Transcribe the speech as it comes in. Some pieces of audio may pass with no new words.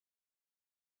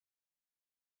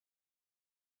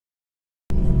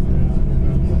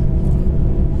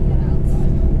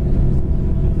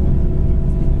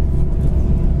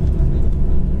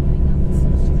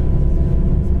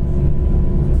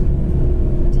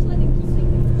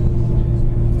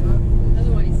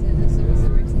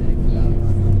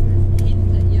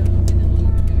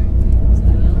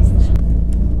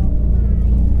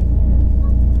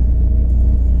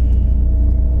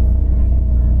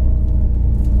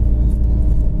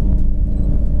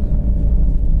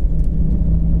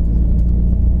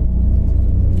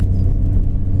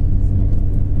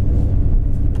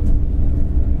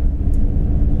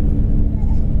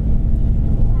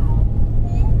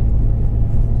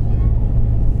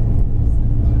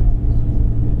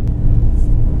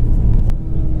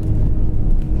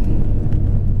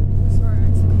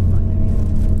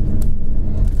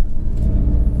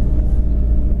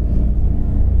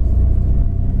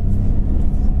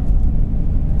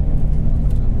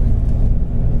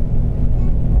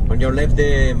your left,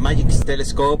 the magic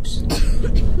telescopes.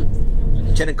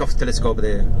 Cherenkov telescope,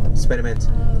 the experiment.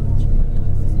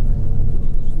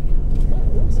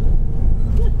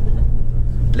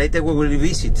 Later we will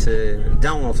visit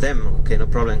down of them. Okay, no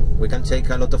problem. We can take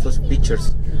a lot of those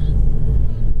pictures.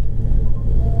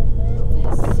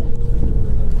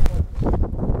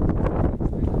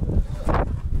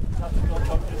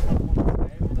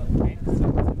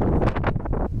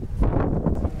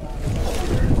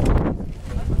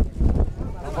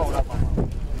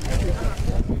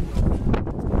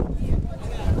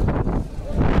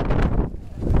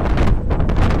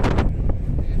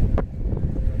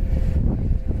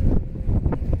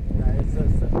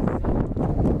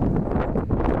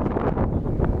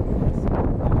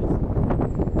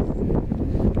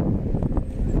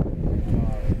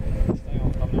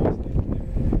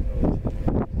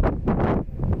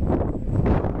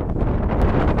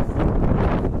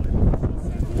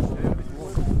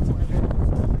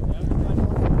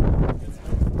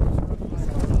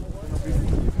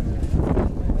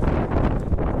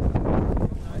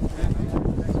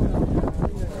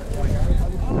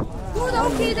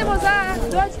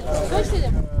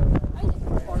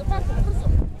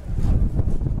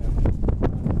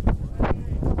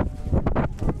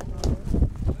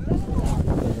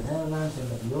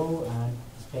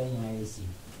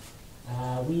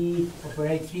 We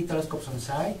operate 3 telescopes on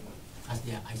site as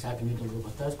the Isaac Newton group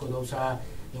of telescopes. Those are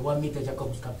the 1 meter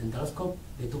Jacobus Captain telescope,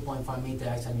 the 2.5 meter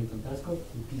Isaac Newton telescope,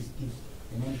 which gives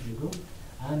the name to the group,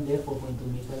 and the 4.2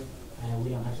 meter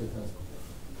William Herschel telescope.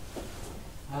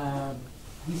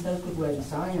 These telescopes were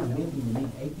designed and built in the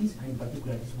mid-80s, and in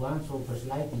particular this one saw first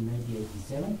light in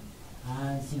 1987.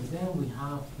 And since then we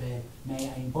have made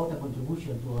an important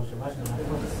contribution to observational. It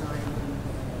was designed in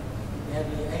the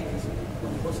early 80s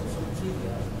when it wasn't so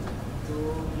trivial to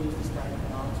use this kind of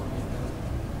amount of methods.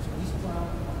 So this one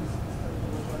was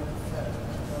one of the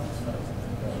first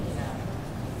making a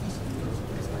physical use of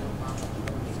this kind of amount of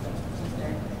distance. Since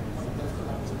then, the telescope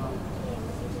has come out.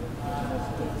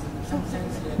 In some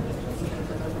sense, the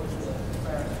telescope was the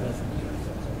first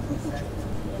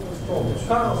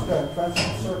Carlsberg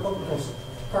Transport Circle, because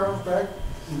Carlsberg,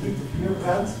 indeed the beer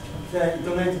brand, they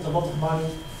donated a lot of money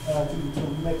to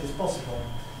make this possible.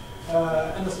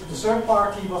 And the third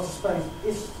party was the Spanish,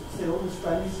 is still the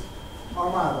Spanish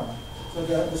Armada. So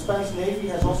the Spanish Navy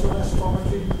has also an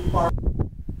astrometry department.